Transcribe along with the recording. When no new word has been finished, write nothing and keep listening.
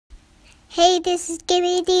Hey, this is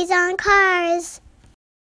GemmyD's on Cars.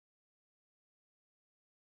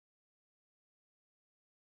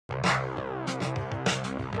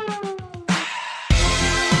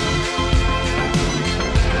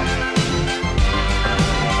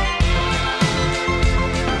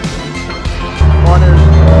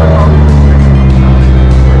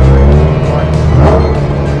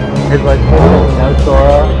 It's like no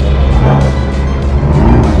Sora.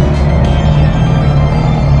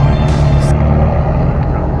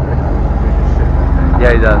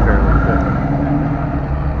 Yeah, he does.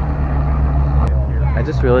 I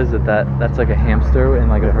just realized that's like a hamster in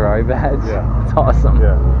like a Ferrari badge. Yeah. It's awesome.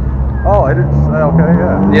 Yeah. Oh, I didn't say, okay,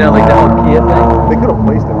 yeah. You know, like the whole Kia thing? They could have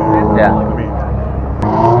placed it maybe. Yeah. I mean,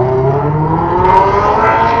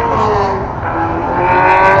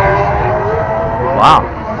 Wow.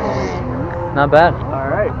 Not bad.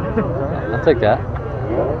 alright. I'll take that.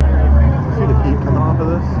 See the heat coming off of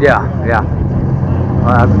this? Yeah, yeah.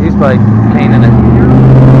 He's probably painting it.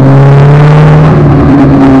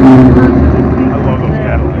 I love those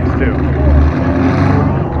Cadillacs too.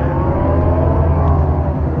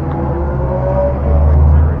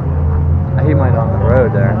 I hate mine on the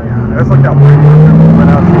road there. That's like that white one right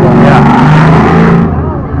out to Yeah.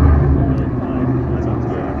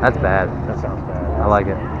 That's bad. That sounds bad. I like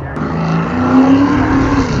it.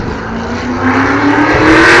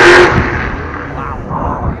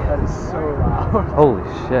 Wow, that is so loud. Holy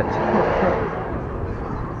shit.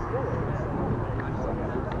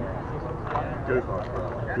 Goosebumps, bro.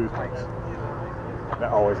 Goosebumps.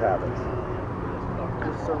 That always happens.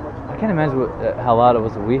 I can't imagine how loud it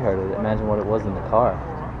was when we heard it. Imagine what it was in the car.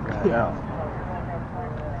 Yeah.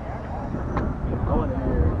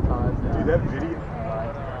 Dude, that video.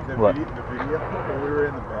 What? The video when we were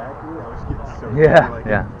in the back, dude, I was getting so Yeah, like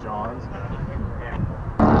yeah. John's.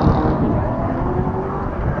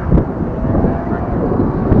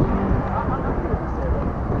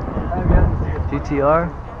 GTR?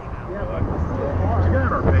 The guy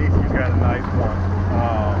in our base, he's got a nice one.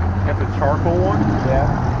 Got the charcoal one. Yeah.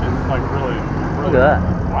 It's like really. Look at that.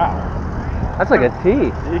 Wow. That's like a T.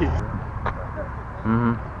 Jeez.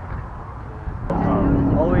 Mm-hmm.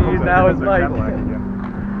 All we need now is Mike.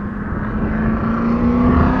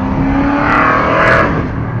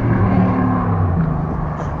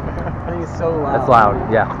 I think it's so loud. That's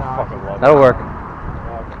loud, yeah. Fucking love That'll it. work.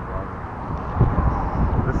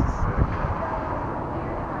 This is sick.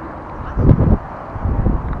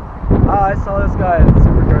 Oh, I saw this guy at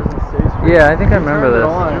Supercars in the State Street. Yeah, I think I remember Turned it this.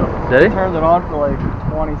 on. Did he? Turned it on for like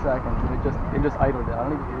 20 seconds and it just idled it. I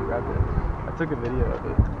don't even think he grabbed it. I took a video of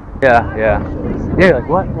it. Yeah, yeah. Yeah, you're like,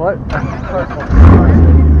 what? What?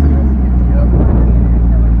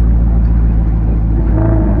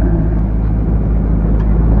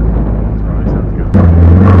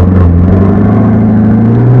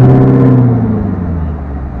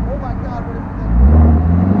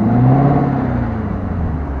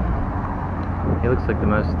 He looks like the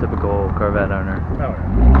most typical Corvette owner. Oh,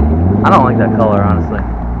 yeah. I don't like that color, honestly.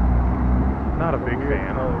 Not a big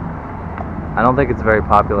fan. I don't think it's very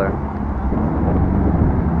popular.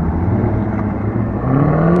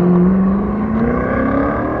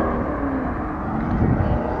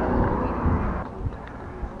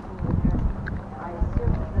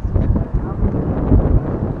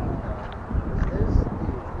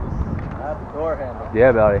 Door handle.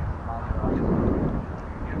 Yeah, buddy.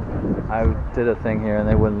 I did a thing here and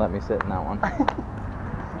they wouldn't let me sit in that one. I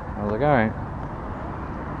was like, alright.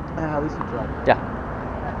 Yeah, at least you tried. Yeah.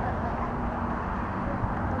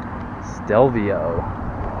 Stelvio.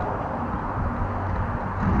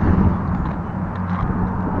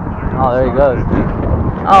 Oh, there he goes.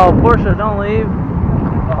 Oh, Porsche, don't leave.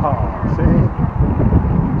 Oh, see?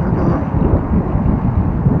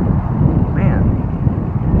 Man.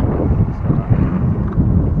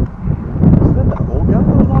 Is that the old guy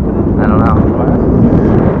that was walking in? I don't know.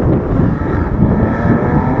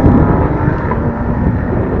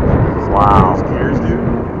 Wow. Those gears, dude.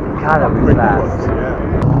 God, that was Quick fast. looks, yeah.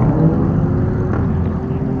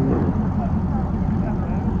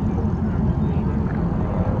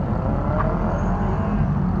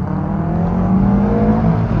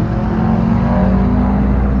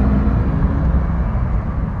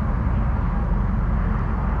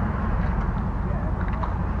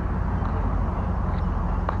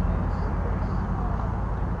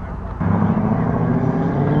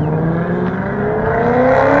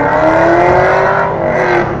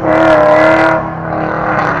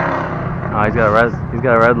 Oh, he's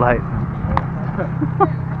got a red light.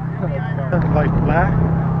 Like black?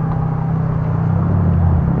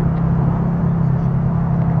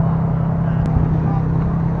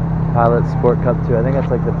 Pilot Sport Cup 2. I think that's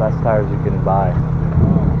like the best tires you can buy.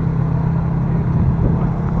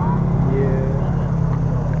 Yeah.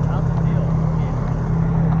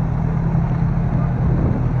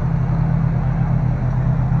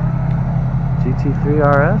 GT3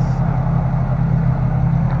 RS?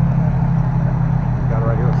 Got it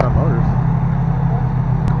right here with Sun Motors.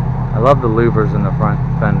 I love the louvers in the front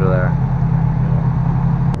fender there.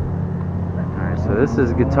 Alright, so this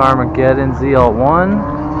is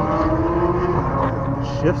GuitarmageddonZL1.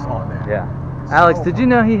 Shifts on there. Yeah. Alex, did you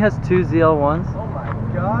know he has 2 ZL1s? Oh my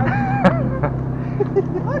god.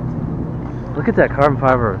 What? Look at that carbon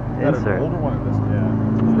fiber insert. Older one of this,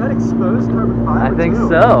 yeah. Is that exposed carbon fiber? I think too?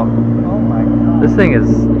 so. Oh my god. This thing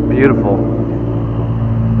is beautiful.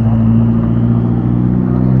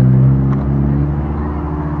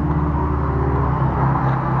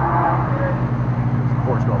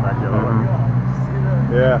 Portugal back the other way.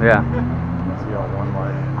 Yeah. Yeah. ZL1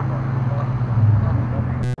 life.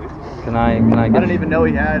 Can I get I didn't even know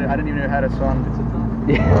he had. I didn't even know he had a son.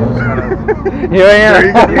 Here I am.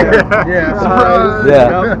 Yeah. Surprise.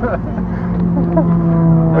 Yeah.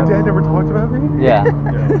 My dad never talked about me? Yeah.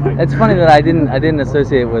 It's funny that I didn't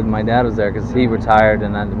associate with my dad was there because he retired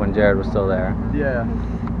and then when Jared was still there. Yeah.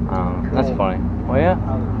 That's funny. Well, yeah.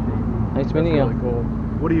 Nice meeting you. Really cool.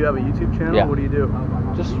 What do you have, a YouTube channel? Yeah. What do you do?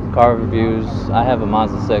 Just car reviews. I have a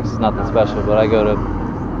Mazda 6, nothing special, but I go to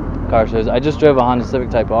car shows. I just drove a Honda Civic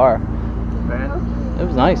Type R. Man. It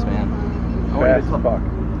was nice, man. Fast as fuck.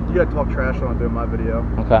 You gotta talk trash on doing my video.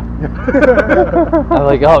 Okay. I'm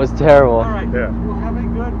like, oh, it was terrible. Yeah.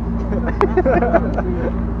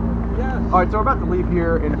 Alright, so we're about to leave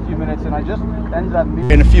here in a few minutes, and I just ended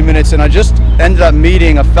up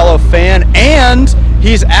meeting a fellow fan, and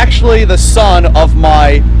he's actually the son of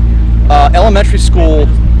my elementary school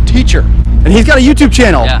teacher. And he's got a YouTube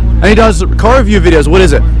channel. Yeah. And he does car review videos. What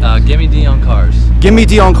is it? GemmyD on cars.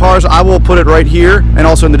 GemmyD on cars. I will put it right here and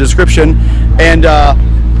also in the description. And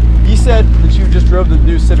he said that you just drove the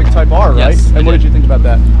new Civic Type R, right? Yes, And what did you think about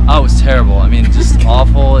that? Oh, it was terrible. I mean, just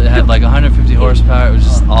awful. It had like 150 horsepower. It was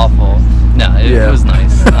just awful. No, it was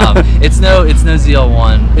nice. It's no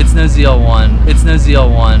ZL1. It's no ZL1. It's no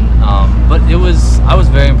ZL1. But I was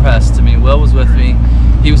very impressed. I mean, Will was with me.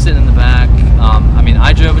 He was sitting in the back. I mean,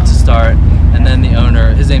 I drove it to start, and then the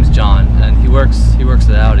owner, his name's John, and he works at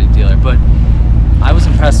the Audi dealer. But I was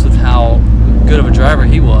impressed with how good of a driver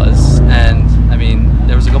he was, and I mean,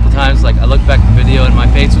 there was a couple times like I looked back at the video and my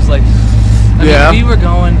face was like, I mean, we were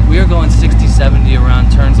going 60, 70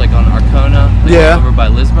 around turns like on Arcona, like over by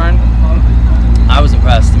Lisburn. I was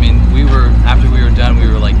impressed. I mean, after we were done, we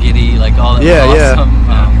were like giddy, like all that was awesome.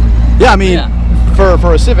 I mean,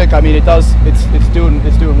 for a Civic, I mean, it's doing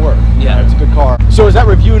work. Yeah, it's a good car. So is that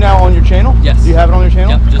review now on your channel? Yes. Do you have it on your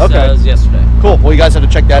channel? Yep, just as yesterday. Cool. Well, you guys have to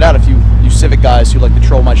check that out if you Civic guys who like to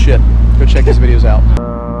troll my shit. Go check his videos out.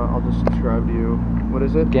 I'll just subscribe to you. What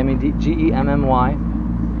is it? GemmyD, GEMMY.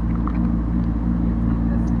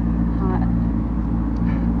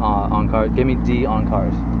 On cars. GemmyD on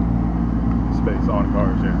cars. Space on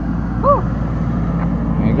cars, yeah.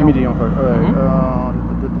 GemmyD on cars. All right.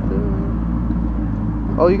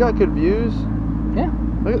 Oh, you got good views. Yeah.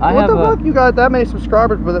 What the fuck? You got that many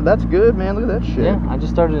subscribers, but that's good, man. Look at that shit. Yeah, I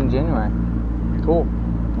just started in January. Cool.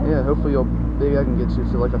 Yeah, hopefully maybe I can get you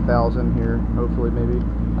to like 1,000 here. Hopefully, maybe.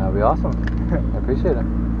 That'd be awesome. I appreciate it.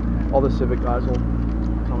 All the Civic guys will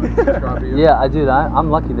come and subscribe to you. Yeah, I do. I'm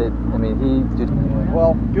lucky that, I mean,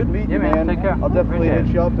 Well, good meeting you, man. Take care. I'll definitely hit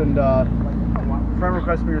you up and friend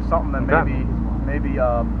request me or something. Then maybe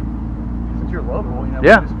since you're local, you know,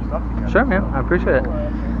 we'll do some stuff together. Sure, man. I appreciate it.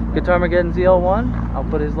 GuitarmageddonZL1. I'll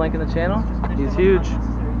put his link in the channel. He's huge.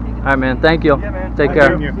 All right, man. Thank you. Yeah, man. Take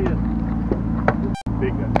care. Big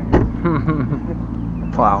that thing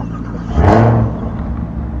is. Wow.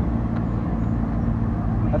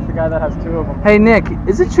 That's the guy that has 2 of them. Hey, Nick.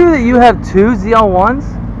 Is it true that you have 2 ZL1s?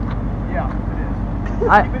 Yeah,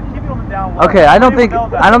 it is. Keep it on the down low. Okay, I don't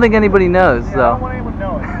think anybody knows. Yeah, So. I don't want anyone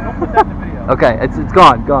knowing. Don't put that in the video. Okay, it's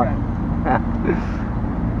gone.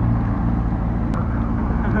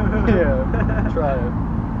 Yeah, try it.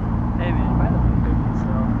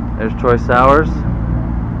 There's Troy Sowers,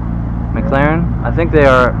 McLaren. I think they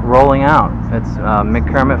are rolling out. It's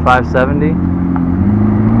McKermit 570.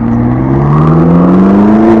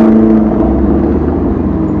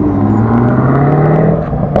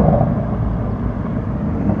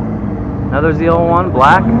 Another ZL1,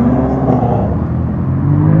 black.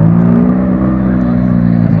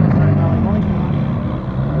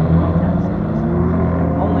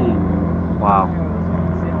 Wow.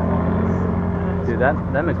 Dude, that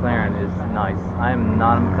McLaren is nice. I am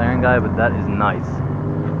not a McLaren guy, but that is nice.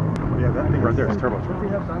 that thing right there is turbocharged. What do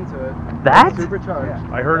you have done to it? That?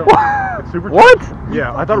 Supercharged. I heard it. It's supercharged. What?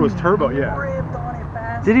 Yeah, I thought it was turbo. Yeah. Ripped on it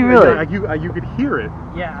fast. Did he really? Yeah, you could hear it.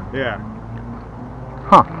 Yeah. Yeah.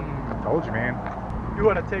 Huh. Told you, man. You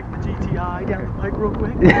want to take the GTI down the pike real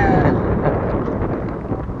quick?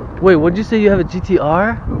 Wait, what'd you say you have a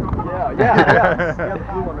GTR? Yeah. The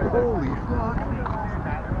blue one right there. Holy fuck.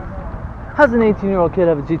 How's an 18-year-old kid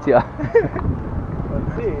have a GTR?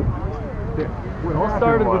 Let's see. What It all happened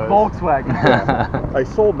started with was, Volkswagen. I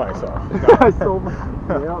sold myself. I sold my...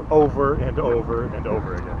 Yep. Over and over and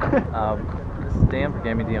over again. This is Dan for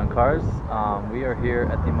GemmyD on Cars. We are here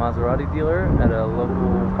at the Maserati dealer at a local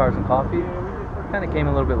Cars and Coffee. Kind of came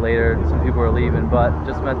a little bit later. Some people were leaving, but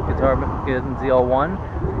just met GuitarmageddonZL1,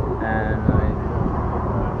 and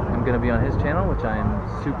I'm going to be on his channel, which I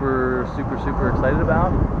am super excited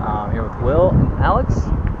about. I'm here with Will and Alex.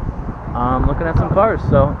 Looking at some cars,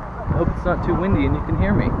 so I hope it's not too windy and you can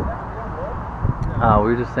hear me. We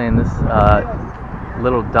were just saying this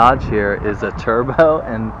little Dodge here is a turbo,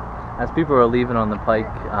 and as people are leaving on the pike,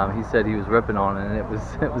 he said he was ripping on it, and it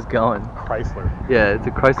was going. Chrysler. Yeah, it's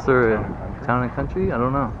a Chrysler Town and Country. I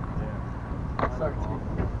don't know.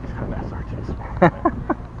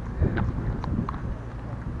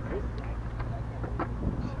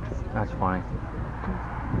 That's funny.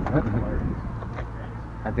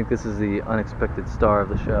 I think this is the unexpected star of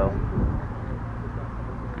the show.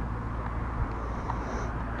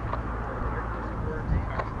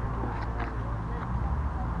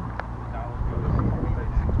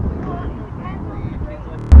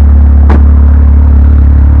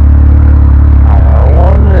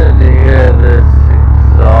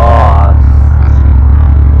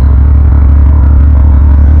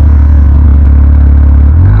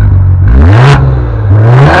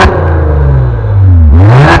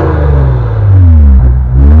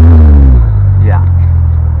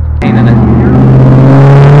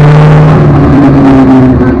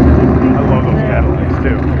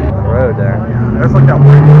 That's like that one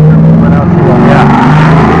right out to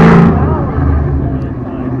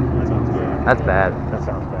That's bad. That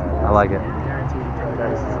sounds bad. I like it.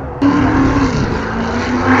 Nice.